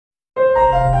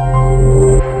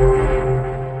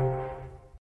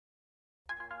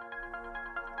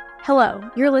Hello,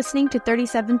 you're listening to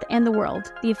 37th and the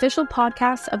World, the official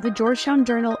podcast of the Georgetown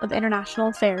Journal of International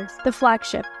Affairs, the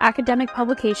flagship academic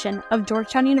publication of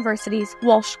Georgetown University's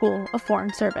Walsh School of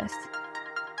Foreign Service.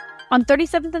 On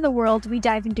 37th and the World, we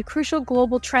dive into crucial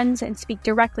global trends and speak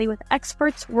directly with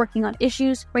experts working on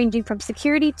issues ranging from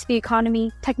security to the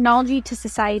economy, technology to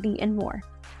society, and more.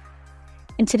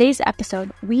 In today's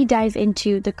episode, we dive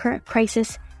into the current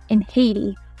crisis in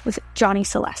Haiti with Johnny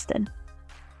Celestin.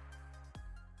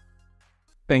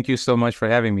 Thank you so much for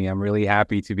having me. I'm really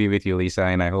happy to be with you, Lisa,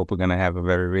 and I hope we're going to have a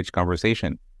very rich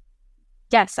conversation.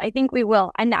 Yes, I think we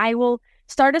will. And I will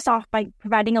start us off by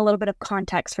providing a little bit of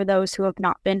context for those who have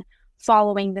not been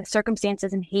following the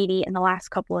circumstances in Haiti in the last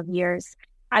couple of years.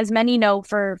 As many know,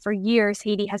 for years,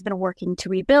 Haiti has been working to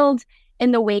rebuild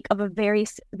in the wake of a very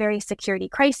security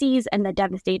crises and the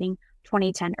devastating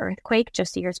 2010 earthquake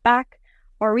just years back.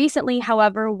 More recently,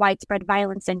 however, widespread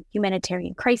violence and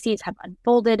humanitarian crises have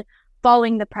unfolded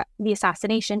following the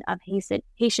assassination of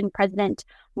Haitian President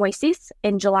Moïse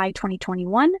in July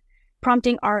 2021,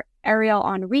 prompting Ariel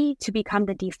Henry to become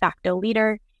the de facto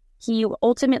leader. He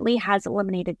ultimately has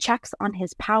eliminated checks on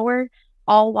his power,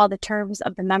 all while the terms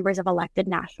of the members of elected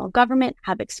national government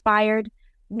have expired.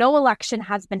 No election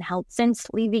has been held since,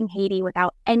 leaving Haiti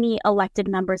without any elected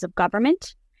members of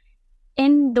government.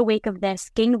 In the wake of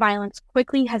this, gang violence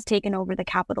quickly has taken over the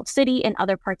capital city and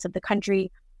other parts of the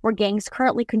country, where gangs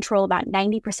currently control about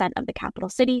 90% of the capital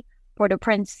city,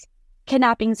 Port-au-Prince.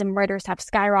 Kidnappings and murders have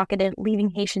skyrocketed,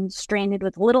 leaving Haitians stranded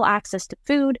with little access to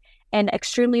food and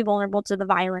extremely vulnerable to the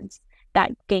violence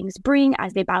that gangs bring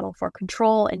as they battle for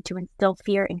control and to instill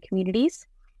fear in communities.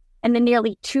 In the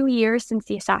nearly 2 years since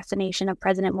the assassination of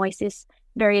President Moïse,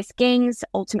 various gangs,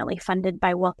 ultimately funded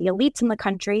by wealthy elites in the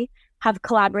country, have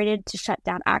collaborated to shut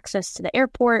down access to the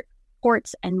airport,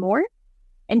 ports, and more.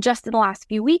 And just in the last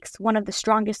few weeks, one of the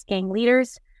strongest gang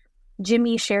leaders,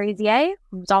 Jimmy Cherizier,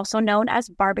 who's also known as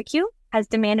Barbecue, has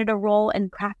demanded a role in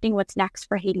crafting what's next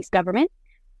for Haiti's government.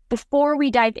 Before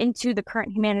we dive into the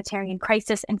current humanitarian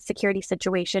crisis and security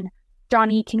situation,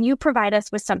 Johnny, can you provide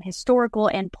us with some historical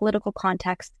and political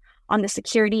context on the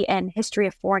security and history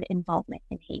of foreign involvement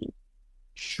in Haiti?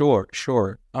 Sure.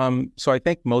 So I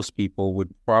think most people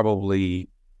would probably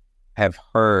have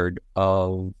heard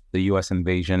of the U.S.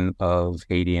 invasion of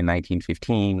Haiti in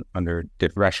 1915 under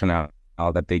the rationale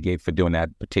that they gave for doing that,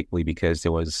 particularly because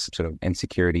there was sort of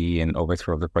insecurity and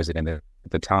overthrow of the president at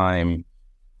the time.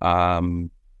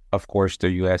 Of course, the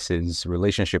U.S.'s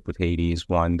relationship with Haiti is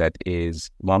one that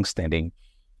is longstanding.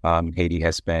 Haiti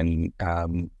has been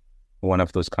one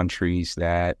of those countries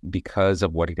that, because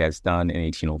of what it has done in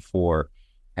 1804,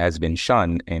 has been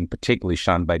shunned, and particularly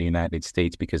shunned by the United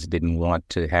States because it didn't want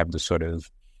to have the sort of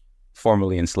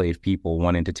formerly enslaved people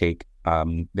wanting to take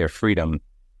their freedom.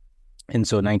 And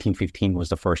so 1915 was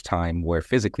the first time where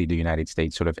physically the United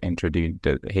States sort of entered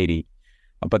Haiti.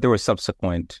 But there were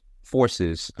subsequent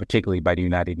forces, particularly by the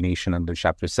United Nations under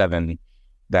Chapter 7,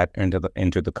 that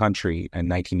entered the country. In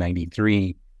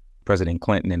 1993, President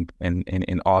Clinton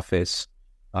in office,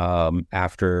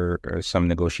 after some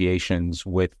negotiations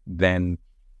with then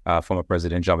former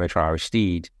President Jean-Bertrand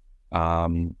Aristide,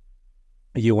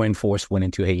 a UN force went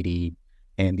into Haiti,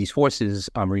 and these forces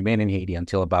remained in Haiti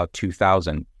until about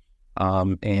 2000.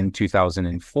 In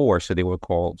 2004, so they were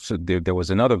called. So there was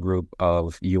another group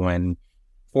of UN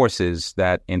forces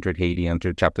that entered Haiti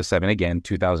under Chapter 7 again,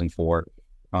 2004,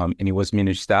 and it was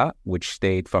MINUSTAH, which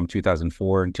stayed from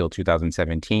 2004 until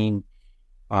 2017.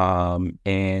 And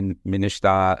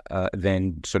MINUSTAH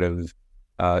then sort of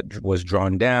was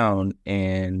drawn down,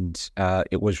 and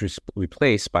it was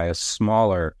replaced by a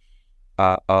smaller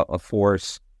a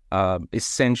force.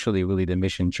 Essentially, really, the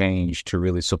mission changed to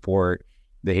really support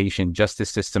the Haitian justice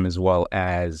system as well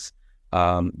as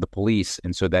the police,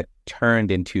 and so that turned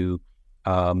into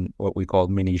what we call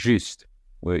Mini-Just,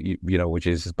 which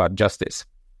is about justice.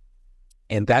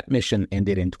 And that mission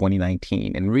ended in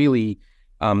 2019, and really,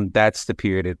 that's the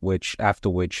period after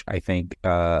which I think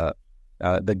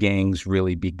the gangs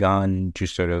really begun to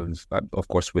sort of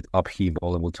course, with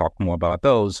upheaval, and we'll talk more about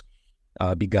those.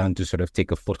 Begun to sort of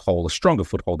take a stronger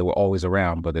foothold. They were always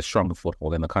around, but a stronger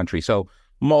foothold in the country. So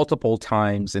multiple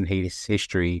times in Haiti's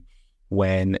history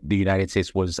when the United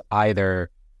States was either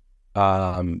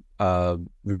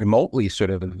remotely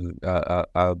sort of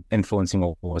influencing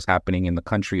what was happening in the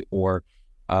country or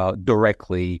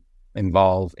directly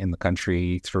involved in the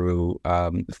country through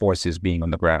forces being on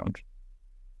the ground.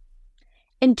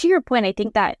 And to your point, I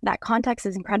think that context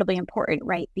is incredibly important,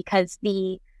 right? Because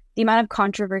the amount of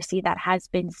controversy that has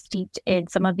been steeped in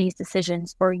some of these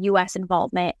decisions for U.S.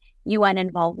 involvement, UN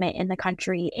involvement in the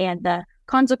country, and the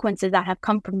consequences that have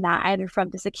come from that, either from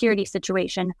the security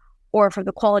situation or for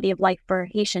the quality of life for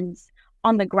Haitians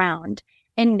on the ground.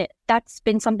 And that's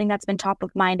been something that's been top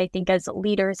of mind, I think, as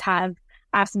leaders have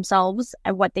asked themselves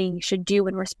what they should do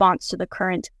in response to the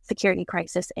current security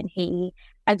crisis in Haiti.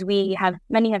 As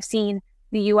many have seen,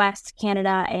 the US,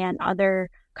 Canada, and other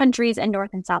countries in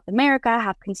North and South America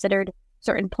have considered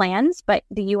certain plans, but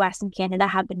the US and Canada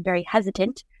have been very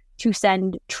hesitant to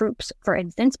send troops, for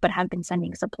instance, but have been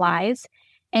sending supplies.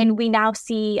 And we now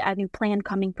see a new plan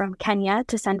coming from Kenya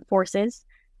to send forces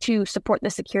to support the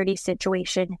security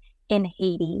situation in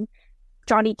Haiti.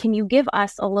 Johnny, can you give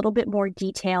us a little bit more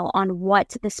detail on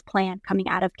what this plan coming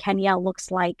out of Kenya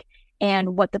looks like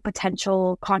and what the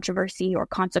potential controversy or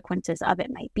consequences of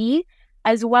it might be,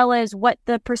 as well as what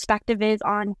the perspective is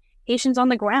on Haitians on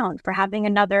the ground for having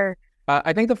another?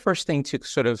 I think the first thing to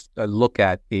sort of look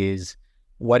at is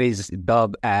what is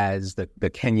dubbed as the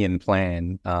Kenyan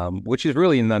plan, which is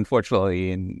really,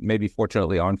 unfortunately, and maybe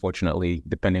fortunately or unfortunately,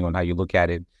 depending on how you look at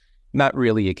it, not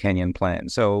really a Kenyan plan.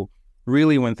 So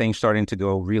really, when things started to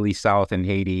go really south in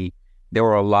Haiti, there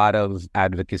were a lot of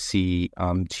advocacy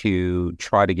to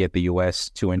try to get the U.S.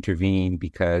 to intervene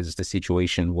because the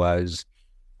situation was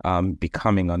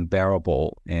becoming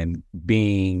unbearable. And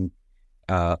being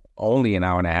only an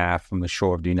hour and a half from the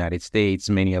shore of the United States,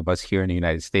 many of us here in the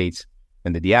United States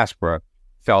and the diaspora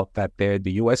felt that the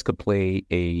U.S. could play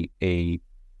a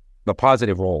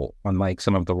positive role, unlike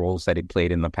some of the roles that it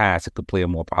played in the past. It could play a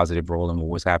more positive role in what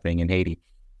was happening in Haiti.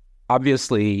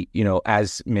 Obviously,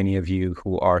 as many of you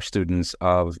who are students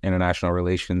of international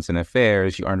relations and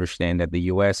affairs, you understand that the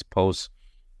U.S.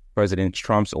 post-President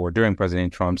Trump's or during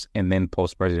President Trump's and then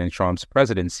post-President Trump's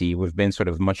presidency, we've been sort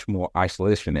of much more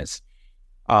isolationist.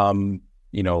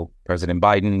 President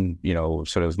Biden,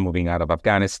 sort of moving out of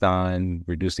Afghanistan,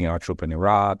 reducing our troop in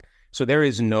Iraq. So there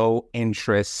is no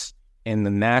interest in the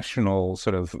national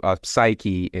sort of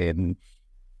psyche and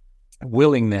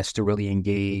willingness to really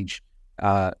engage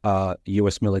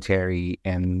U.S. military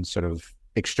and sort of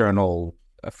external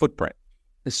footprint.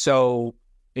 So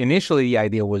initially, the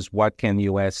idea was, what can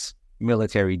U.S.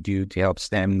 military do to help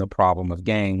stem the problem of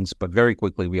gangs? But very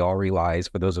quickly, we all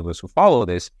realized, for those of us who follow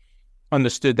this,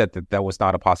 understood that was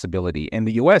not a possibility. And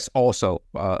the U.S. also,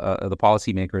 the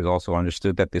policymakers also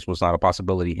understood that this was not a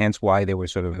possibility, hence why they were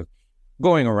sort of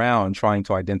going around trying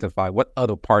to identify what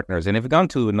other partners, and they've gone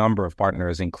to a number of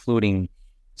partners, including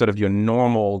sort of your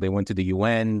normal, they went to the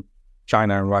UN,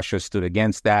 China and Russia stood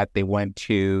against that. They went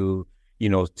to,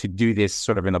 to do this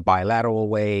sort of in a bilateral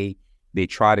way. They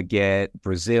tried to get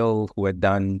Brazil, who had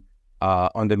done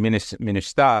under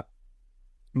MINUSTAH,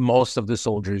 most of the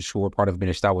soldiers who were part of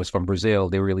MINUSTAH was from Brazil.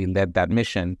 They really led that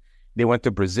mission. They went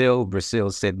to Brazil. Brazil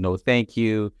said, no, thank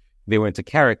you. They went to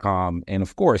CARICOM. And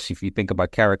of course, if you think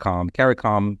about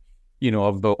CARICOM,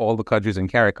 of all the countries in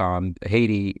CARICOM,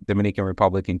 Haiti, Dominican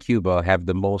Republic, and Cuba have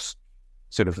the most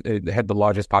had the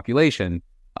largest population.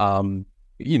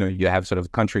 You have sort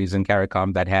of countries in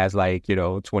CARICOM that has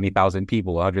 20,000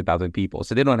 people, 100,000 people.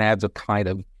 So they don't have the kind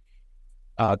of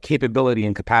capability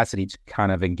and capacity to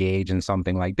kind of engage in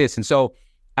something like this. And so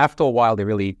after a while, they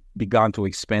really began to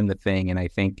expand the thing. And I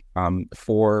think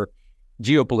for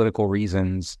geopolitical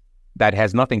reasons, that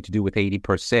has nothing to do with Haiti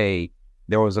per se.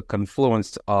 There was a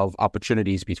confluence of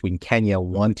opportunities between Kenya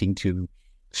wanting to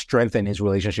strengthen his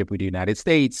relationship with the United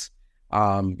States,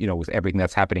 with everything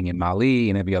that's happening in Mali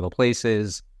and every other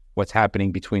places, what's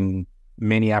happening between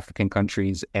many African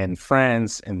countries and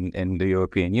France and the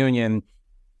European Union.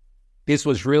 This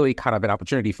was really kind of an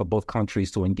opportunity for both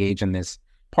countries to engage in this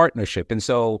partnership. And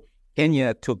so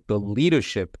Kenya took the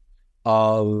leadership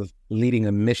of leading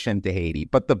a mission to Haiti.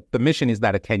 But the mission is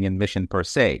not a Kenyan mission per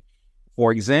se.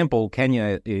 For example,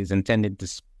 Kenya is intended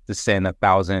to send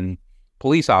 1,000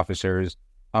 police officers,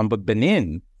 but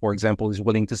Benin, for example, is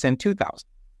willing to send 2,000,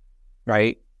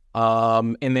 right?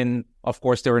 And then, of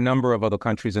course, there are a number of other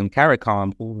countries in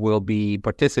CARICOM who will be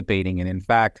participating. And in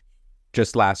fact,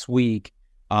 just last week,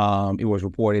 it was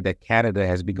reported that Canada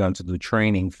has begun to do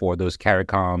training for those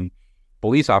CARICOM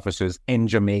police officers in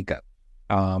Jamaica.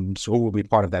 So who will be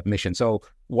part of that mission. So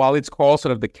while it's called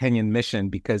sort of the Kenyan mission,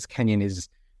 because Kenyan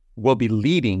will be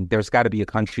leading, there's got to be a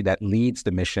country that leads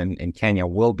the mission, and Kenya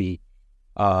will be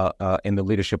in the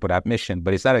leadership of that mission.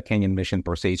 But it's not a Kenyan mission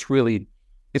per se. It's really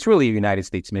a United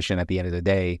States mission at the end of the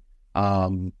day,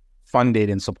 funded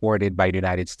and supported by the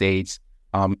United States.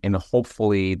 And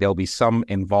hopefully there'll be some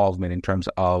involvement in terms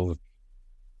of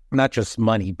not just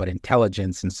money, but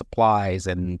intelligence and supplies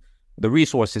and the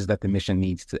resources that the mission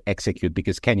needs to execute,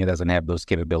 because Kenya doesn't have those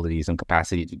capabilities and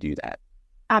capacity to do that.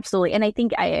 Absolutely. And I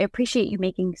think I appreciate you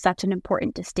making such an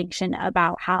important distinction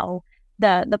about how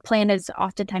the plan is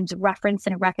oftentimes referenced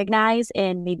and recognized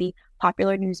in maybe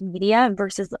popular news media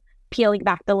versus peeling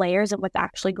back the layers of what's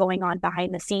actually going on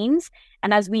behind the scenes.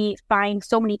 And as we find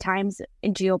so many times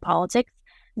in geopolitics,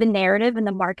 the narrative and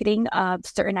the marketing of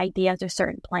certain ideas or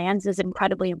certain plans is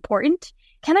incredibly important.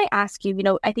 Can I ask you,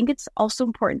 I think it's also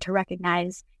important to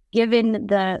recognize, given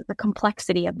the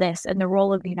complexity of this and the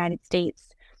role of the United States,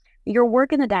 your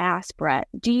work in the diaspora,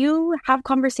 do you have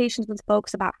conversations with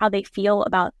folks about how they feel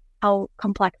about how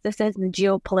complex this is and the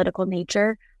geopolitical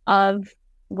nature of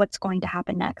what's going to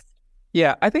happen next?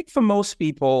 Yeah, I think for most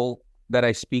people that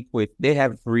I speak with, they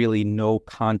have really no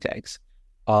context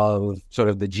of sort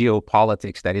of the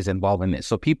geopolitics that is involved in this.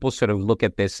 So people sort of look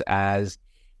at this as,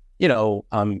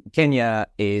 Kenya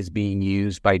is being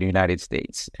used by the United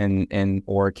States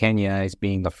or Kenya is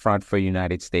being the front for the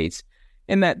United States.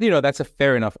 And that, that's a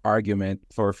fair enough argument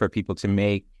for people to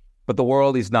make. But the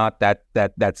world is not that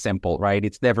simple, right?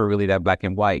 It's never really that black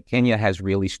and white. Kenya has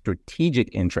really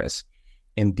strategic interests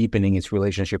in deepening its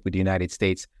relationship with the United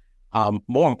States.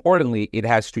 More importantly, it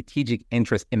has strategic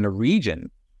interest in the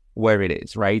region where it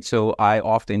is, right? So I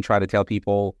often try to tell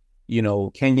people,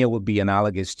 Kenya would be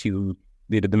analogous to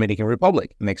the Dominican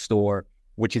Republic next door,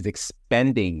 which is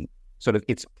expanding sort of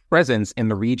its presence in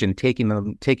the region, taking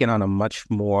on a much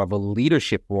more of a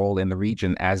leadership role in the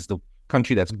region as the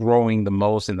country that's growing the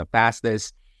most and the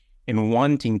fastest and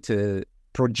wanting to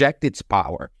project its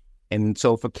power. And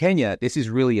so for Kenya, this is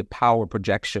really a power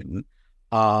projection.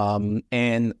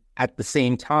 And at the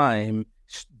same time,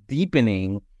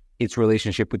 deepening its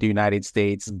relationship with the United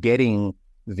States, getting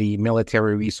the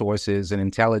military resources and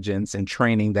intelligence and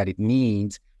training that it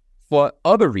needs for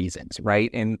other reasons,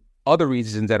 right? And other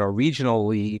reasons that are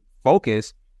regionally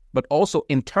focused, but also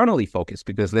internally focused,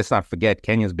 because let's not forget,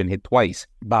 Kenya's been hit twice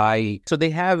so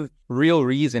they have real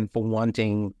reason for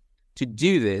wanting to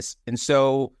do this. And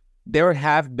so there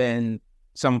have been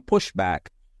some pushback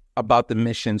about the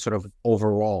mission sort of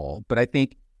overall. But I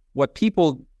think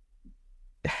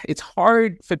it's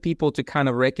hard for people to kind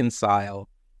of reconcile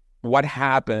what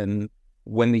happened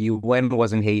when the UN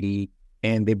was in Haiti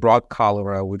and they brought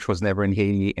cholera, which was never in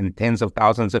Haiti, and tens of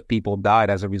thousands of people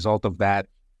died as a result of that.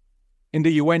 And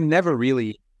the UN never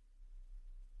really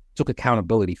took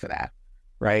accountability for that,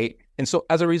 right? And so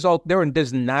as a result,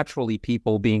 there's naturally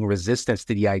people being resistant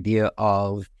to the idea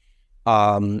of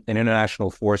an international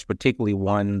force, particularly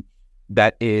one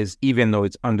that is, even though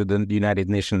it's under the United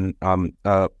Nations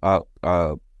law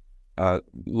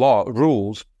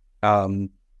rules,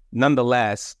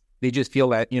 nonetheless, they just feel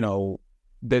that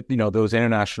those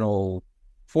international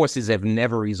forces have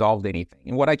never resolved anything.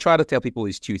 And what I try to tell people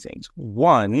is two things.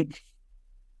 One,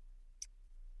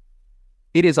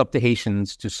 it is up to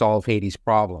Haitians to solve Haiti's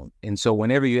problem. And so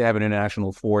whenever you have an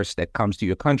international force that comes to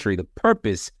your country, the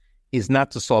purpose is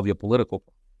not to solve your political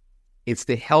problem. It's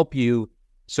to help you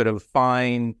sort of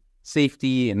find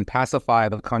safety and pacify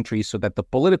the country so that the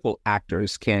political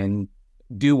actors can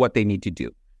do what they need to do.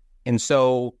 And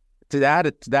so to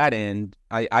that end,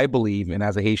 I believe, and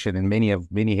as a Haitian, and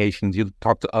many Haitians, you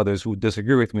talk to others who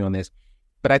disagree with me on this,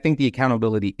 but I think the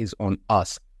accountability is on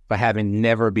us for having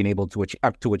never been able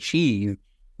to achieve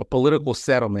a political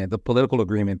settlement, a political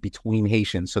agreement between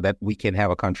Haitians so that we can have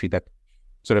a country that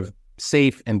sort of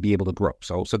safe and be able to grow.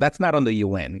 So that's not on the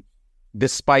UN,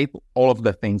 despite all of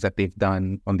the things that they've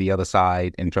done on the other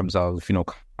side in terms of,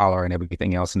 cholera and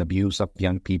everything else, and abuse of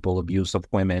young people, abuse of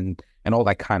women, and all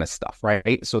that kind of stuff,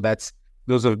 right? So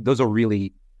those are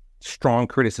really strong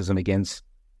criticism against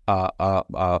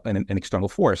an external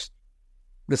force.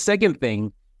 The second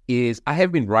thing is I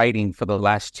have been writing for the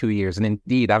last 2 years, and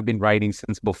indeed I've been writing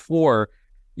since before,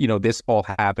 this all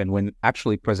happened, when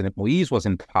actually President Moise was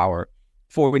in power,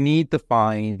 for we need to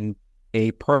find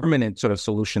a permanent sort of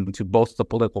solution to both the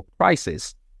political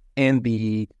crisis and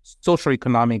the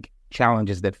socioeconomic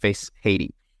challenges that face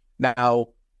Haiti. Now,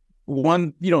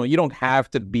 you don't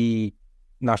have to be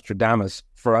Nostradamus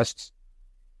for us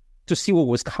to see what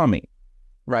was coming,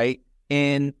 right?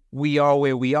 And we are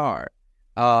where we are.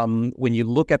 When you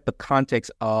look at the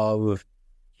context of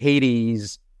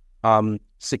Haiti's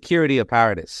security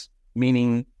apparatus,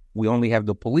 meaning we only have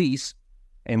the police,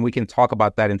 and we can talk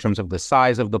about that in terms of the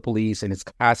size of the police and its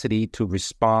capacity to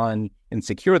respond and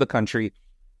secure the country.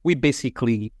 We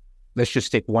basically, let's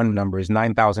just take one number, is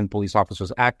 9,000 police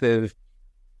officers active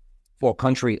for a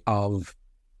country of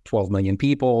 12 million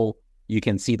people. You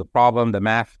can see the problem. The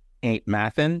math ain't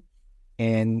mathin'.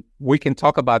 And we can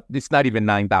talk about, it's not even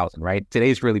 9,000, right?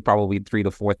 Today's really probably 3,000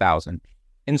 to 4,000.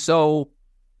 And so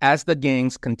as the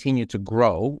gangs continue to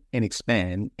grow and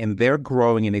expand, and they're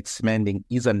growing and expanding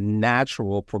is a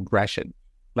natural progression.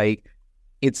 Like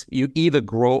it's you either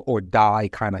grow or die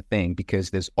kind of thing, because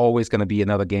there's always going to be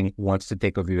another gang who wants to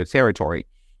take over your territory.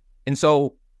 And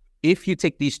so if you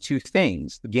take these two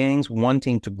things, the gangs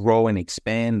wanting to grow and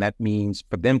expand, that means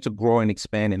for them to grow and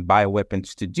expand and buy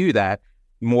weapons to do that,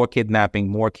 more kidnapping,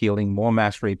 more killing, more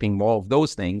mass raping, more of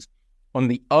those things. On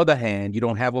the other hand, you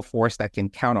don't have a force that can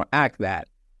counteract that.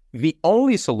 The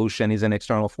only solution is an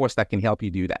external force that can help you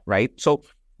do that, right? So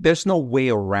there's no way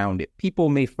around it. People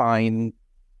may find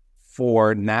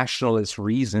for nationalist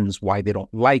reasons why they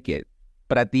don't like it.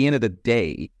 But at the end of the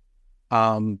day,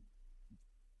 all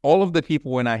of the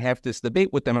people, when I have this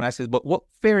debate with them, and I said, but well,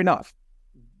 fair enough.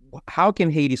 How can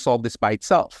Haiti solve this by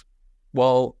itself?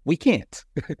 Well, we can't,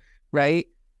 right?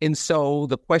 And so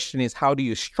the question is, how do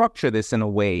you structure this in a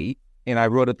way? And I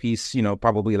wrote a piece,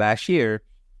 probably last year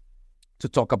to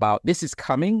talk about this is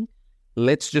coming.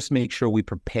 Let's just make sure we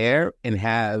prepare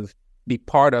and be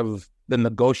part of the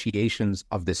negotiations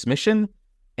of this mission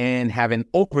and have an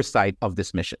oversight of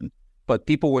this mission. But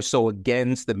people were so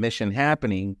against the mission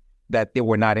happening that they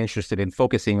were not interested in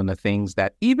focusing on the things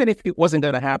that, even if it wasn't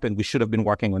going to happen, we should have been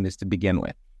working on this to begin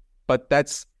with. But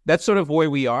that's sort of where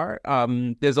we are.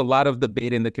 There's a lot of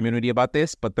debate in the community about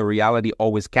this, but the reality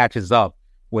always catches up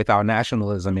with our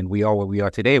nationalism, and we are where we are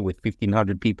today, with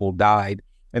 1,500 people died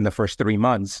in the first 3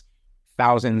 months,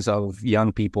 thousands of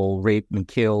young people raped and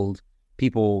killed,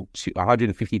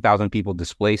 150,000 people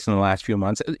displaced in the last few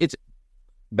months. It's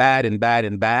bad and bad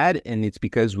and bad, and it's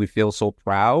because we feel so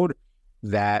proud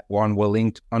that we're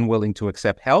unwilling to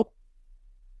accept help,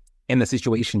 and the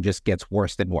situation just gets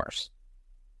worse and worse.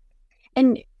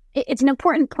 And it's an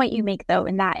important point you make, though,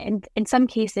 in that in some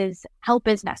cases, help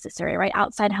is necessary, right?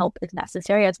 Outside help is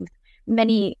necessary, as with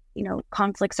many,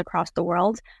 conflicts across the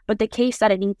world. But the case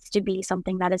that it needs to be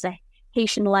something that is a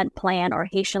Haitian-led plan or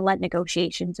Haitian-led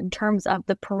negotiations in terms of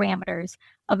the parameters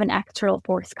of an external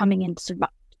force coming in to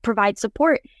provide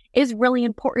support is really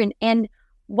important. And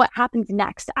what happens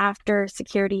next after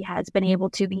security has been able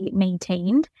to be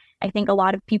maintained? I think a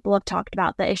lot of people have talked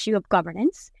about the issue of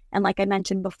governance. And like I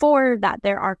mentioned before, that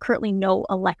there are currently no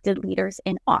elected leaders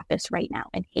in office right now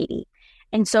in Haiti.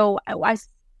 And so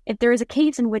if there is a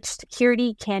case in which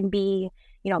security can be,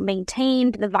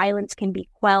 maintained, the violence can be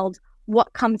quelled,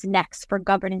 what comes next for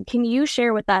governance? Can you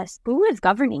share with us who is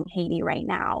governing Haiti right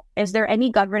now? Is there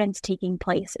any governance taking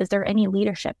place? Is there any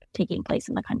leadership taking place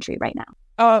in the country right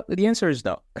now? The answer is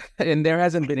no. And there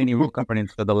hasn't been any real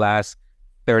governance for the last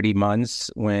 30 months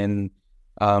when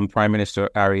Prime Minister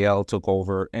Ariel took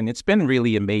over. And it's been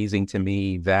really amazing to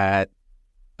me that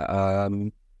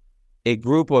a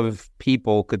group of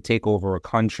people could take over a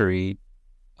country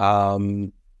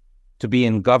to be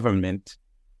in government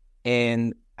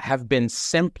and have been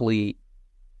simply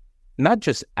not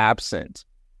just absent,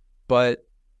 but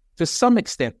to some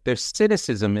extent their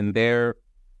cynicism and their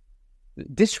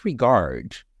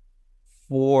disregard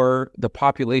for the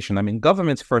population. I mean,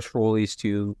 government's first role is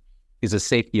the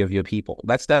safety of your people.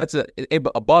 That's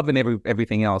above and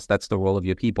everything else. That's the role of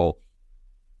your people.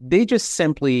 They just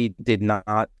simply did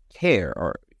not care,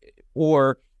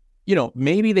 or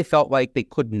maybe they felt like they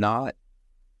could not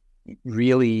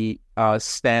really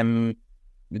stem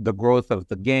the growth of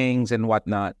the gangs and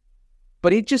whatnot.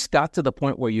 But it just got to the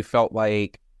point where you felt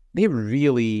like they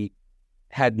really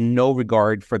had no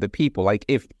regard for the people. Like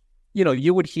if,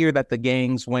 you would hear that the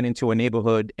gangs went into a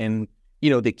neighborhood and,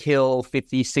 they kill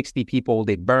 50, 60 people,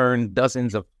 they burn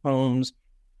dozens of homes,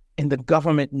 and the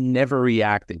government never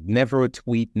reacted, never a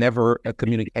tweet, never a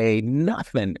communique,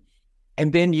 nothing.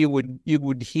 And then you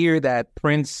would hear that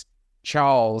Prince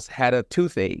Charles had a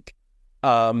toothache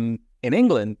in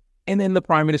England, and then the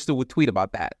prime minister would tweet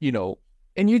about that,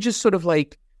 and you just sort of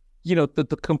like,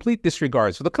 the complete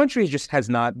disregard. So the country just has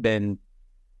not been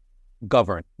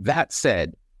governed. That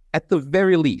said, at the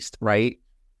very least, right,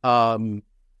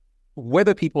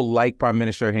 whether people like Prime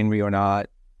Minister Henry or not,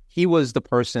 he was the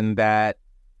person that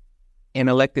an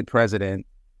elected president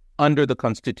under the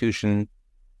Constitution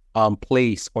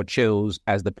placed or chose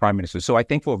as the prime minister. So I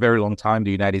think for a very long time,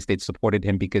 the United States supported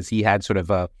him because he had sort of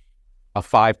a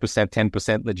 5%,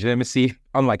 10% legitimacy,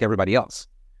 unlike everybody else,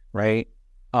 right?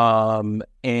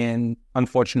 And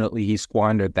unfortunately, he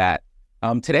squandered that.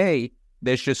 Today,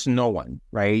 there's just no one,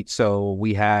 right? So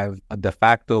we have a de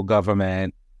facto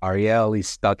government. Ariel is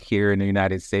stuck here in the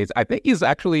United States. I think he's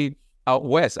actually out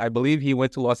west. I believe he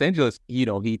went to Los Angeles.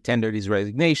 He tendered his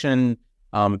resignation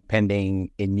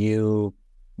pending a new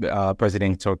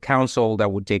presidential council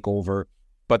that would take over.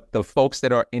 But the folks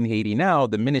that are in Haiti now,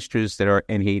 the ministers that are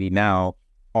in Haiti now,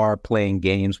 are playing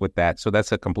games with that. So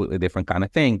that's a completely different kind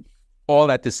of thing. All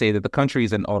that to say that the country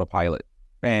is an autopilot.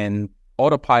 And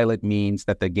autopilot means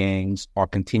that the gangs are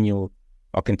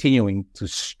are continuing to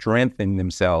strengthen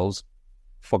themselves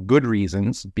for good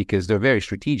reasons because they're very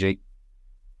strategic.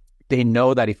 They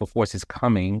know that if a force is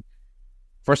coming,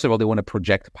 first of all, they want to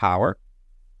project power.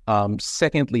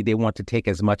 Secondly, they want to take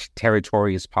as much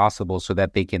territory as possible so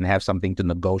that they can have something to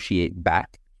negotiate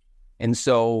back. And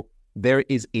so there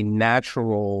is a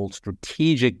natural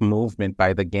strategic movement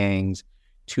by the gangs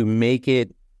to make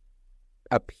it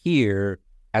appear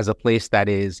as a place that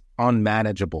is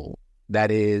unmanageable.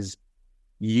 That is,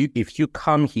 if you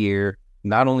come here,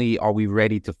 not only are we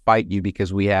ready to fight you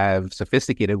because we have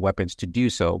sophisticated weapons to do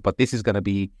so, but this is going to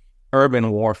be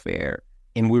urban warfare,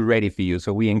 and we're ready for you.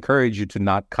 So we encourage you to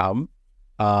not come,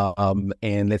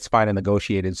 and let's find a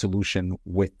negotiated solution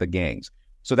with the gangs.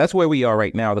 So that's where we are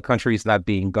right now. The country is not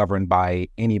being governed by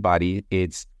anybody.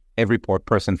 It's every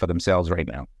person for themselves right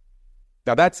now.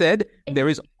 Now, that said,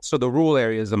 the rural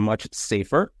areas are much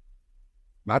safer,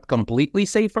 not completely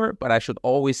safer, but I should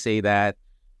always say that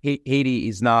Haiti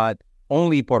is not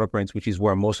only Port-au-Prince, which is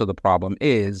where most of the problem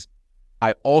is.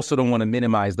 I also don't want to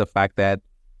minimize the fact that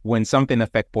when something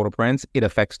affects Port-au-Prince, it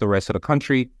affects the rest of the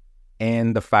country.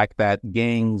 And the fact that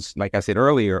gangs, like I said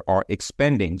earlier, are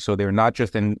expanding. So they're not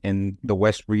just in the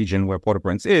West region where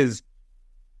Port-au-Prince is.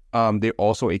 They're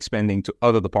also expanding to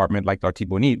other departments like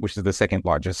Artibonite, which is the second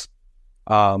largest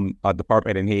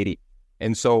department in Haiti.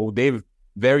 And so they're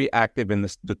very active in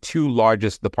the two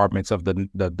largest departments of the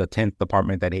 10th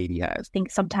department that Haiti has. I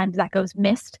think sometimes that goes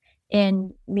missed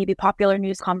in maybe popular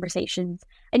news conversations.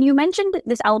 And you mentioned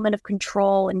this element of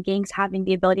control and gangs having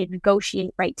the ability to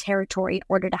negotiate right territory in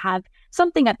order to have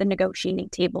something at the negotiating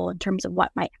table in terms of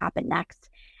what might happen next.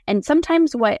 And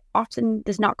sometimes what often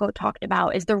does not go talked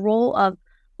about is the role of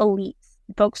elites,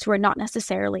 folks who are not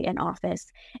necessarily in office.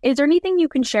 Is there anything you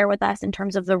can share with us in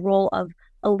terms of the role of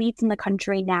elites in the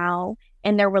country now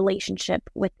and their relationship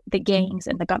with the gangs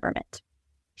and the government?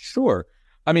 Sure.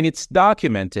 I mean, it's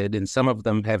documented, and some of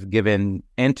them have given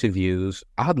interviews,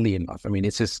 oddly enough. I mean,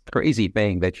 it's this crazy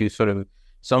thing that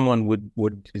someone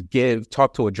would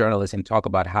talk to a journalist and talk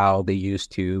about how they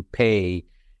used to pay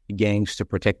gangs to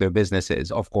protect their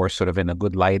businesses. Of course, sort of in a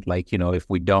good light, like, if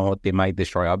we don't, they might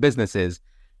destroy our businesses.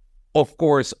 Of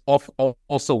course,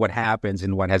 also what happens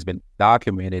and what has been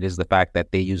documented is the fact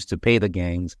that they used to pay the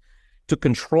gangs to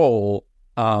control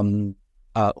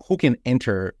who can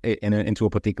enter into a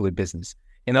particular business.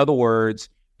 In other words,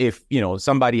 if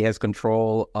somebody has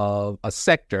control of a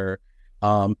sector,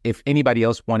 if anybody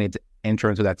else wanted to enter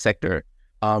into that sector,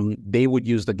 they would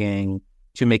use the gang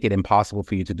to make it impossible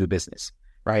for you to do business,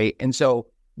 right? And so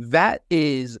that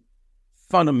is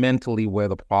fundamentally where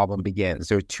the problem begins.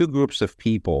 There are two groups of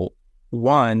people.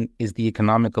 One is the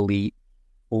economic elite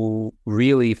who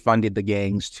really funded the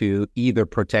gangs to either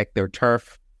protect their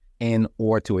turf and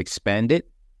or to expand it.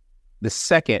 The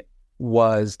second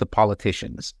was the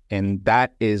politicians, and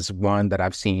that is one that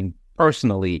I've seen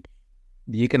personally.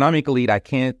 The economic elite, I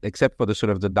can't, except for the sort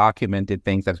of the documented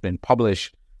things that's been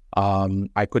published,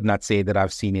 I could not say that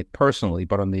I've seen it personally.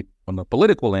 But on the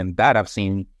political end, that I've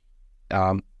seen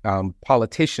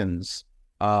politicians,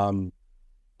 a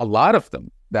lot of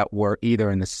them that were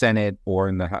either in the Senate or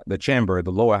in the chamber,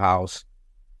 the lower house,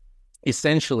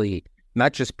 essentially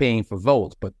not just paying for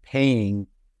votes, but paying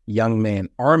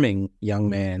arming young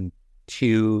men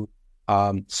to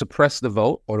suppress the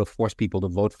vote or to force people to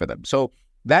vote for them. So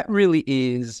that really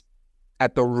is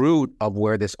at the root of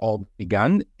where this all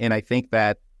began. And I think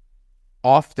that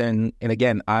often, and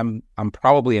again, I'm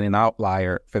probably an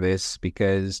outlier for this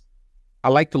because I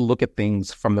like to look at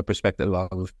things from the perspective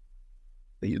of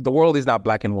the world is not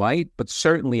black and white, but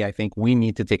certainly I think we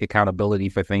need to take accountability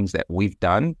for things that we've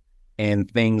done and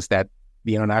things that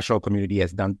the international community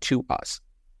has done to us.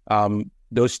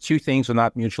 Those two things are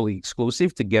not mutually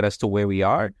exclusive to get us to where we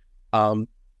are.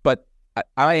 But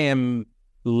I am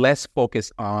less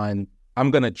focused on,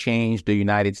 I'm going to change the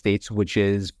United States, which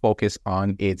is focused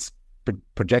on its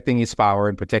projecting its power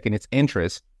and protecting its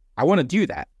interests. I want to do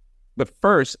that. But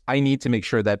first, I need to make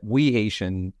sure that we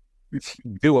Haitians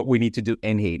do what we need to do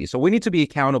in Haiti. So we need to be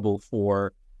accountable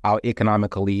for our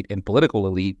economic elite and political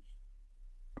elite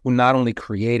who not only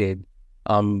created,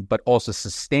 but also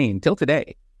sustained till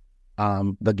today,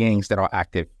 the gangs that are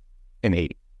active in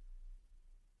Haiti.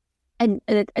 And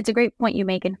it's a great point you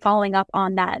make. And following up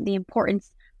on that, the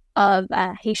importance of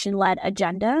a Haitian-led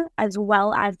agenda, as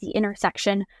well as the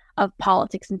intersection of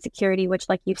politics and security, which,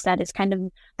 like you've said, is kind of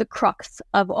the crux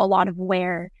of a lot of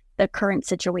where the current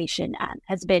situation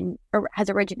has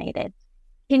originated.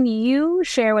 Can you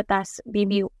share with us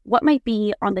maybe what might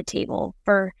be on the table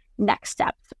for next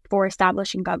steps for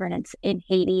establishing governance in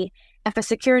Haiti if a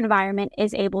secure environment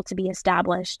is able to be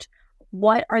established?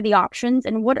 what are the options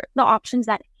and what are the options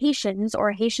that Haitians or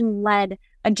a Haitian-led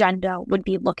agenda would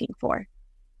be looking for?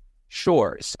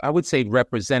 Sure. I would say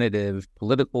representative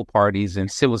political parties and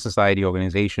civil society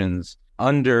organizations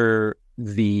under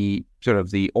the sort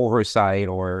of the oversight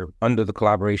or under the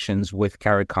collaborations with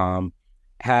CARICOM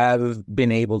have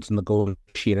been able to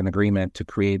negotiate an agreement to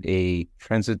create a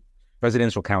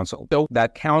presidential council. So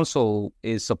that council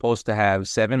is supposed to have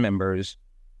 7 members,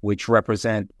 which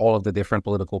represent all of the different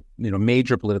political,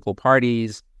 major political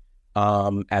parties,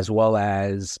 as well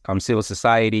as civil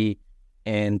society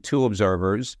and 2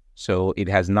 observers. So it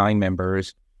has 9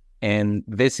 members. And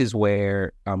this is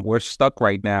where we're stuck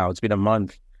right now. It's been a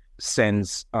month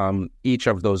since each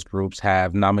of those groups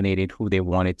have nominated who they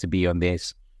wanted to be on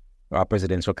this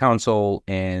presidential council,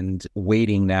 and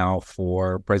waiting now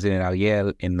for President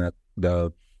Ariel and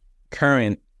the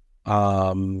current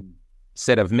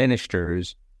set of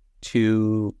ministers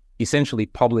to essentially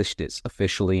publish this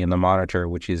officially in the Monitor,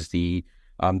 which is the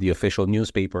official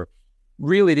newspaper.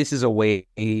 Really, this is a way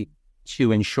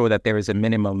to ensure that there is a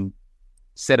minimum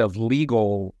set of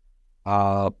legal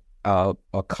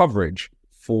coverage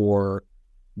for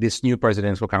this new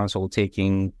presidential council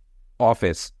taking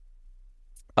office.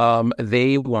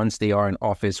 Once they are in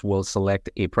office, will select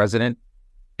a president,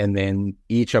 and then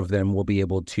each of them will be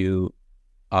able to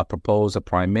propose a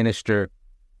prime minister.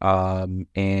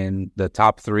 And the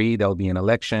top 3, there'll be an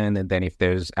election, and then if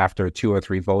there's after 2 or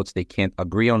 3 votes they can't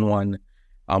agree on one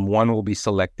will be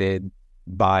selected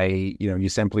by, you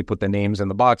simply put the names in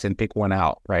the box and pick one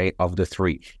out, right, of the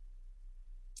 3.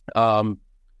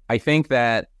 I think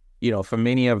that, for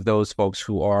many of those folks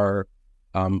who are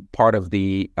part of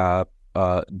the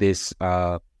this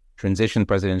transition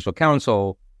presidential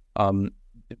council,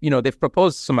 they've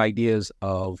proposed some ideas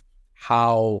of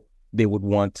how they would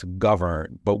want to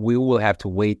govern, but we will have to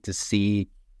wait to see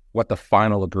what the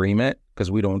final agreement,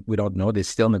 because we don't know. They're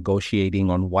still negotiating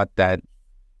on what that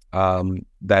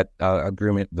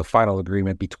agreement, the final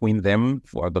agreement between them,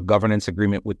 or the governance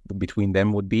agreement between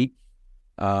them would be.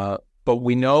 But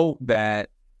we know that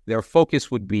their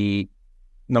focus would be,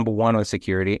 number 1, on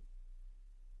security,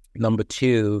 number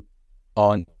 2,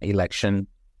 on election,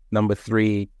 number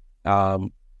 3,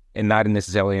 and not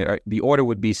necessarily, the order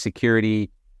would be security,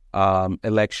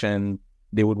 election.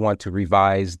 They would want to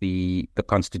revise the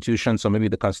Constitution. So maybe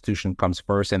the Constitution comes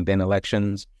first and then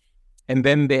elections. And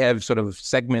then they have sort of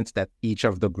segments that each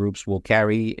of the groups will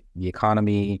carry: the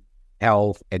economy,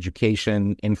 health,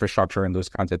 education, infrastructure, and those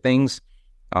kinds of things,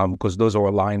 because those are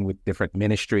aligned with different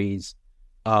ministries.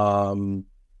 And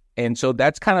so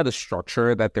that's kind of the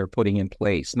structure that they're putting in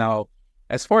place. Now,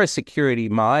 as far as security,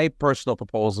 my personal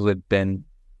proposal had been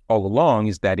all along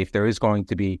is that if there is going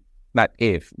to be,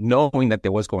 knowing that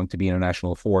there was going to be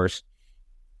international force,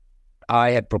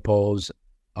 I had proposed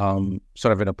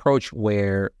sort of an approach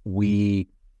where we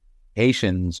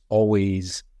Haitians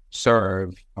always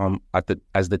serve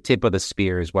as the tip of the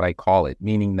spear, is what I call it,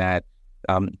 meaning that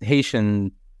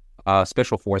Haitian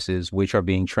special forces, which are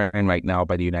being trained right now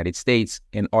by the United States,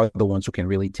 and are the ones who can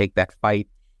really take that fight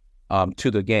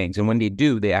to the gangs. And when they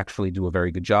do, they actually do a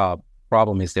very good job.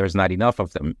 Problem is there's not enough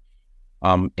of them.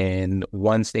 And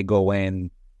once they go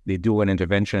in, they do an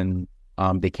intervention,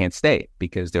 they can't stay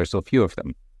because there's so few of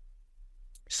them.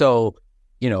 So,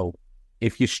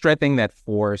 if you strengthen that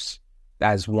force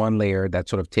as one layer that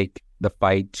sort of take the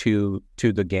fight to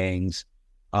the gangs,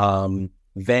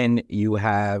 then you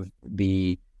have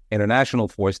the international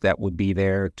force that would be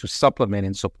there to supplement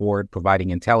and support, providing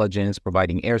intelligence,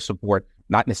 providing air support,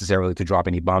 not necessarily to drop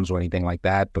any bombs or anything like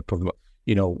that, but,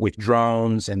 with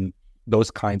drones and those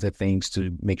kinds of things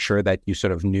to make sure that you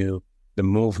sort of knew the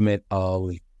movement of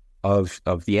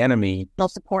the enemy.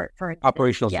 Support for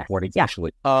operational support,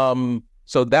 essentially. Yeah.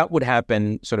 So that would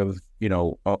happen sort of,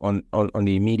 on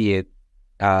the immediate,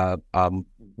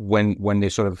 when they're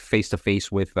sort of face to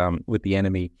face with the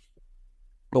enemy.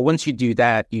 But once you do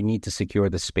that, you need to secure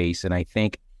the space. And I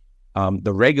think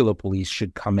the regular police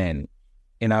should come in.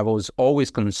 And I was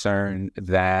always concerned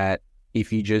that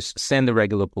if you just send the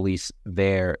regular police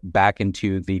there back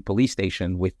into the police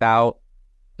station without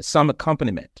some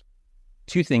accompaniment,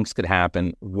 2 things could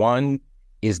happen. One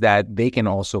is that they can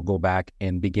also go back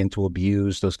and begin to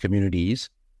abuse those communities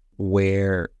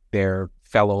where their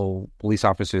fellow police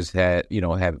officers have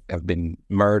been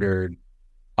murdered,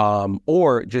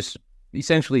 or just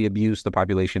essentially abuse the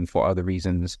population for other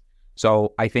reasons.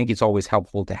 So I think it's always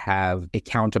helpful to have a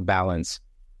counterbalance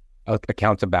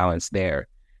there.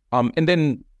 And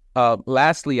then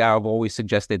lastly, I've always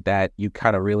suggested that you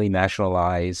kind of really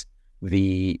nationalize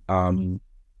the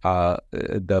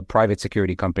the private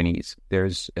security companies.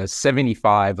 There's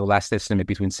 75, the last estimate,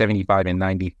 between 75 and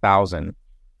 90,000.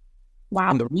 Wow.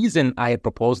 And the reason I had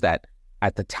proposed that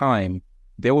at the time,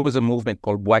 there was a movement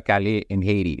called Bois Calais in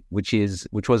Haiti, which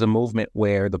was a movement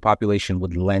where the population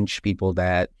would lynch people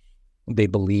that they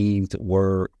believed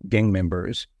were gang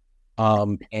members.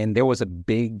 And there was a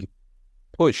big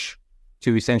push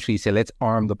to essentially say, let's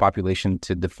arm the population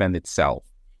to defend itself.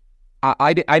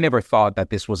 I never thought that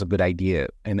this was a good idea.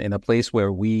 And in a place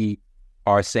where we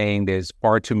are saying there's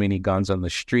far too many guns on the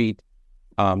street,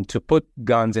 to put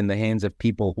guns in the hands of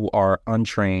people who are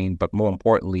untrained, but more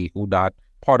importantly, who not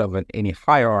part of any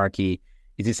hierarchy,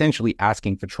 is essentially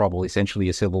asking for trouble, essentially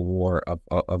a civil war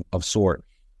of sort.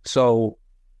 So,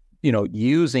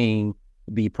 using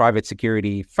the private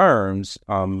security firms,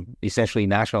 essentially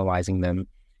nationalizing them,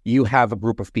 you have a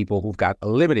group of people who've got a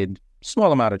limited,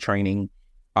 small amount of training,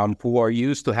 who are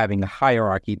used to having a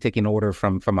hierarchy, taking order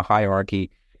from a hierarchy,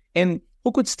 and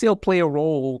who could still play a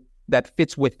role that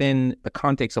fits within the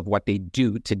context of what they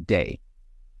do today.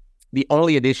 The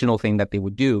only additional thing that they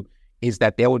would do is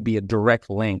that there would be a direct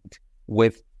link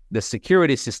with the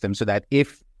security system, so that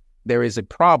if there is a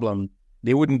problem,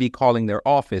 they wouldn't be calling their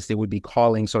office. They would be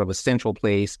calling sort of a central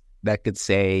place that could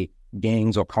say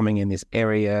gangs are coming in this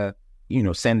area,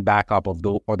 send backup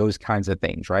or those kinds of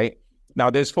things, right? Now,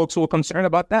 there's folks who are concerned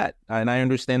about that. And I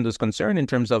understand those concern in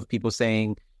terms of people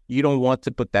saying you don't want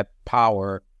to put that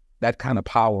kind of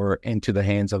power into the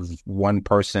hands of one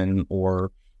person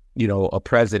or, a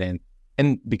president.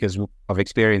 And because of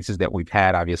experiences that we've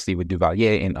had, obviously, with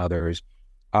Duvalier and others.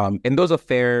 And those are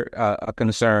fair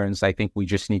concerns. I think we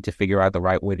just need to figure out the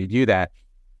right way to do that.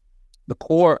 The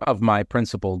core of my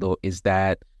principle, though, is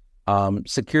that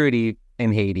security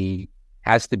in Haiti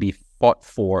has to be fought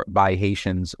for by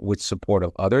Haitians with support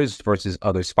of others versus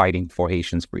others fighting for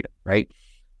Haitians' freedom, right?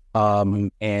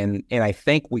 And I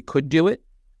think we could do it.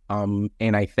 And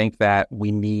I think that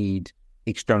we need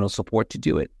external support to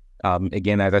do it.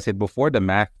 Again, as I said before, the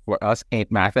math for us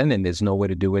ain't mathing, and there's no way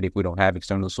to do it if we don't have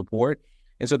external support.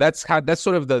 And so that's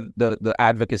sort of the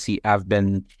advocacy I've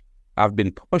been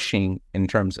pushing in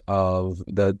terms of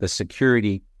the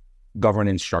security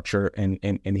governance structure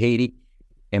in Haiti.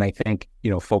 And I think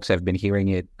folks have been hearing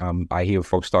it. I hear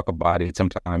folks talk about it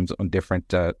sometimes on different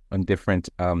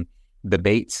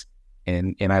debates,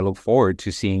 and I look forward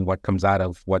to seeing what comes out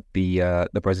of what the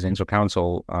Presidential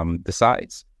Council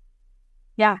decides.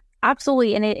 Yeah,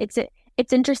 absolutely, and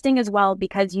it's interesting as well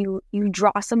because you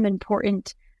draw some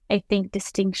important, I think,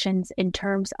 distinctions in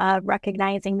terms of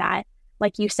recognizing that,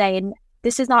 like you say, and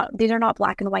these are not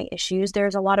black and white issues.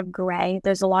 There's a lot of gray.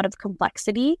 There's a lot of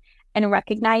complexity, and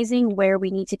recognizing where we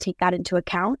need to take that into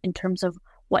account in terms of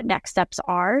what next steps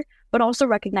are, but also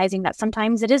recognizing that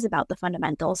sometimes it is about the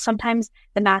fundamentals. Sometimes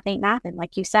the math ain't mathin',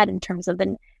 like you said, in terms of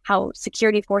how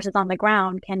security forces on the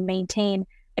ground can maintain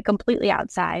a completely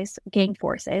outsized gang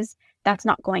forces. That's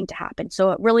not going to happen.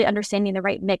 So really understanding the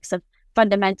right mix of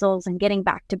fundamentals and getting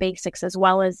back to basics, as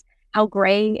well as how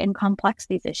gray and complex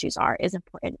these issues are, is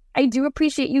important. I do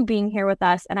appreciate you being here with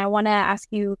us, and I want to ask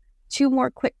you two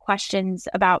more quick questions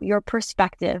about your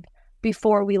perspective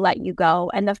before we let you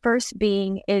go. And the first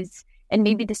being is, and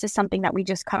maybe this is something that we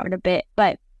just covered a bit,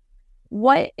 but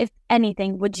what, if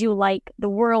anything, would you like the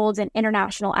world and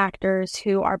international actors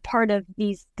who are part of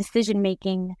these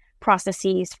decision-making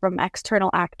processes from external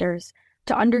actors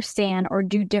to understand or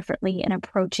do differently in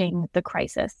approaching the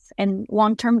crisis and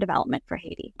long-term development for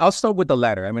Haiti? I'll start with the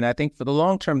latter. I mean, I think for the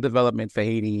long-term development for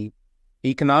Haiti,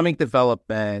 economic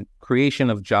development, creation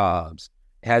of jobs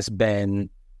has been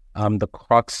the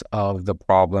crux of the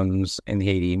problems in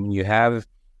Haiti. I mean, you have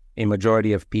a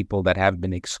majority of people that have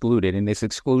been excluded, and this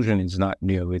exclusion is not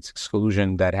new. It's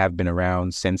exclusion that have been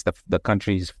around since the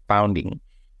country's founding,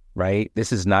 right?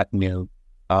 This is not new.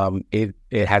 It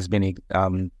has been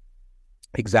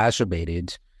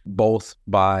exacerbated both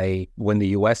by when the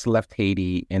U.S. left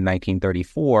Haiti in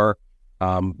 1934.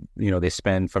 They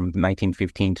spent from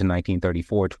 1915 to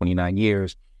 1934, 29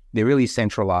 years. They really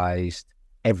centralized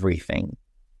everything.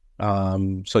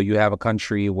 So you have a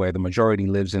country where the majority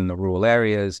lives in the rural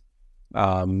areas.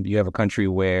 You have a country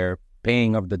where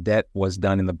paying of the debt was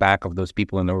done in the back of those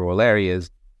people in the rural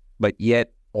areas, but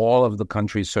yet all of the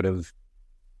country's sort of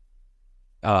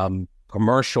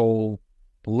commercial,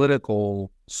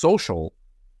 political, social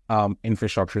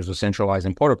infrastructures are centralized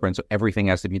in Port-au-Prince. So everything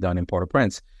has to be done in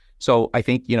Port-au-Prince. So I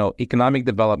think, economic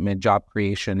development, job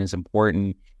creation is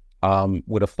important,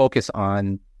 with a focus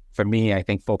on, for me, I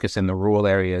think focus in the rural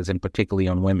areas and particularly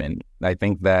on women. I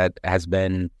think that has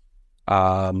been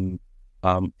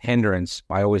hindrance.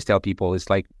 I always tell people it's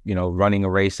like, running a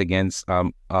race against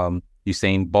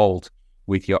Usain Bolt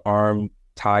with your arm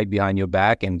tied behind your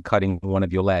back and cutting one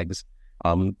of your legs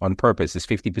on purpose. It's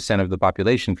 50% of the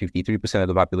population, 53% of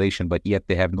the population, but yet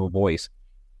they have no voice.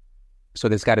 So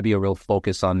there's got to be a real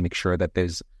focus on make sure that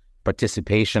there's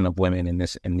participation of women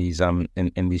in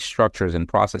these structures and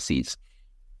processes.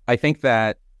 I think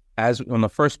that as on the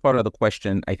first part of the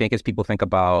question, I think as people think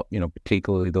about,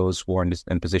 particularly those who are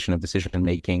in position of decision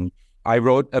making, I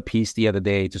wrote a piece the other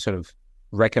day to sort of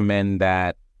recommend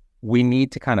that we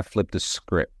need to kind of flip the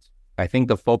script. I think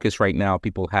the focus right now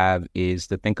people have is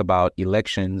to think about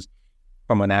elections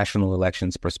from a national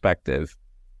elections perspective.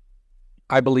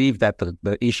 I believe that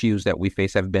the issues that we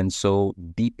face have been so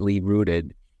deeply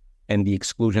rooted and the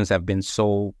exclusions have been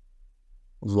so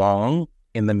long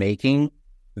in the making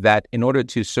that in order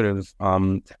to sort of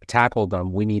tackle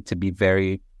them, we need to be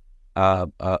very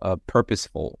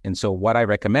purposeful. And so what I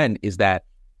recommend is that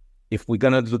if we're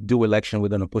going to do election, we're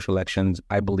going to push elections,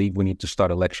 I believe we need to start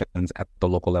elections at the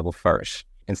local level first.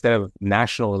 Instead of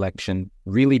national election,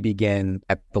 really begin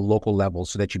at the local level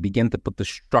so that you begin to put the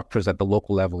structures at the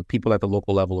local level, people at the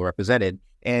local level are represented,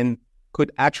 and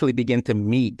could actually begin to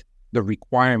meet the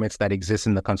requirements that exist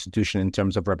in the Constitution in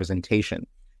terms of representation.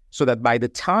 So that by the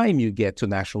time you get to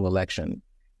national election,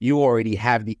 you already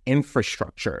have the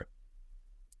infrastructure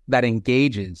that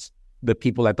engages the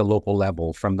people at the local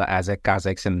level, from the AZEC,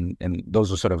 KAZECs, and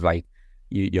those are sort of like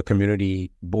your community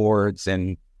boards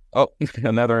and,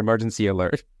 another emergency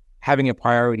alert. Having a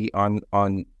priority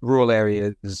on rural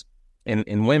areas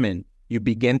and women, you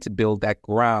begin to build that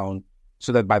ground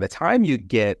so that by the time you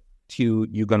get to,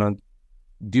 you're going to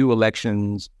do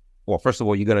elections, well, first of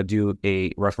all, you're going to do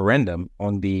a referendum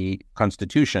on the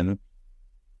Constitution,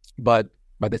 but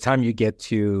by the time you get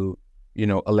to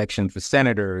election for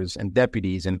senators and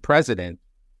deputies and president,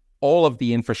 all of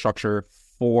the infrastructure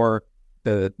for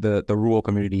the rural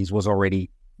communities was already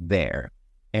there,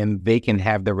 and they can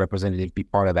have their representative be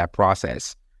part of that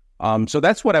process. So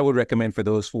that's what I would recommend for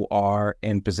those who are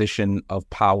in position of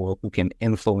power, who can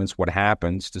influence what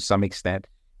happens to some extent,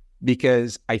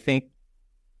 because I think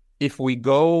if we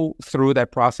go through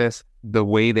that process the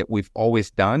way that we've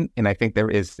always done, and I think there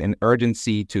is an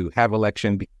urgency to have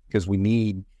election because we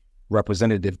need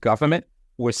representative government,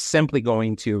 we're simply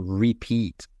going to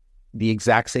repeat the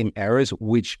exact same errors,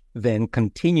 which then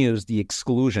continues the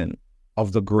exclusion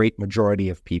of the great majority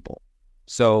of people.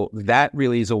 So that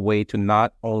really is a way to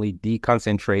not only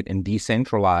deconcentrate and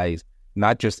decentralize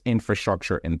not just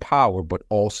infrastructure and power, but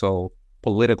also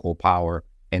political power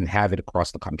and have it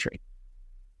across the country.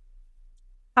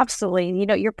 Absolutely.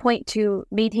 Your point to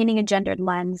maintaining a gendered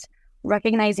lens,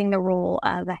 recognizing the role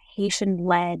of a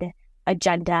Haitian-led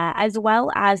agenda, as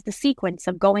well as the sequence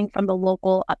of going from the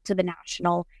local up to the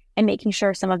national and making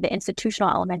sure some of the institutional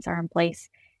elements are in place,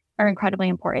 are incredibly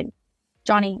important.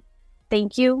 Johnny,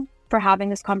 thank you for having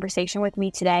this conversation with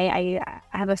me today. I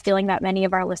have a feeling that many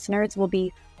of our listeners will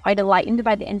be quite enlightened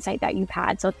by the insight that you've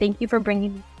had. So thank you for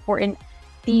bringing important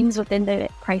themes within the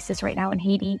crisis right now in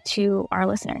Haiti to our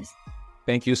listeners.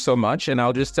 Thank you so much. And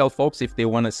I'll just tell folks, if they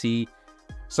want to see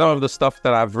some of the stuff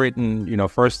that I've written,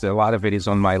 first, a lot of it is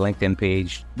on my LinkedIn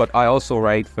page, but I also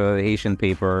write for the Haitian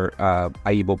paper,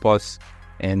 Aibo Post,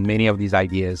 and many of these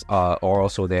ideas are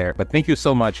also there. But thank you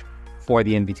so much for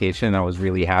the invitation. I was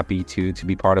really happy to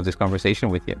be part of this conversation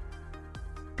with you.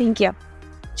 Thank you.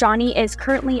 Johnny is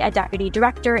currently a deputy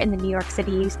director in the New York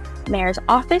City's Mayor's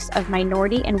Office of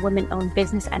Minority and Women-Owned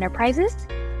Business Enterprises.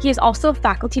 He is also a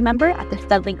faculty member at the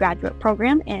Studley Graduate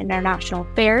Program in International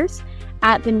Affairs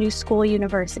at the New School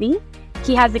University.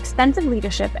 He has extensive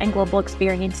leadership and global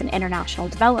experience in international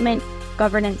development,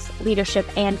 governance, leadership,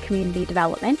 and community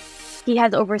development. He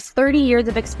has over 30 years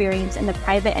of experience in the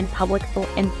private and public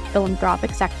and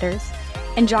philanthropic sectors.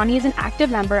 And Johnny is an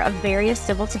active member of various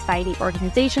civil society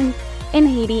organizations in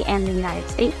Haiti and the United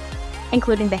States,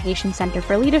 including the Haitian Center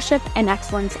for Leadership and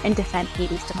Excellence in Defend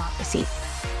Haiti's Democracy.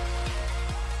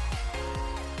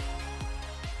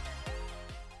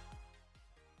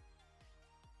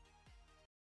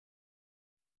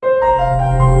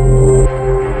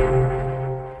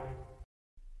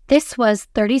 This was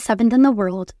 37th in the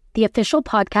World, the official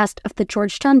podcast of the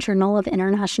Georgetown Journal of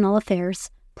International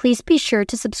Affairs. Please be sure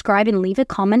to subscribe and leave a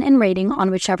comment and rating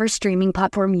on whichever streaming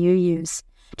platform you use.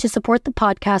 To support the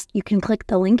podcast, you can click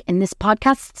the link in this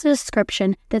podcast's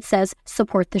description that says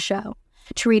support the show.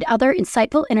 To read other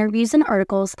insightful interviews and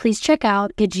articles, please check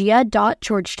out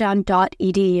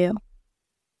gajia.georgetown.edu.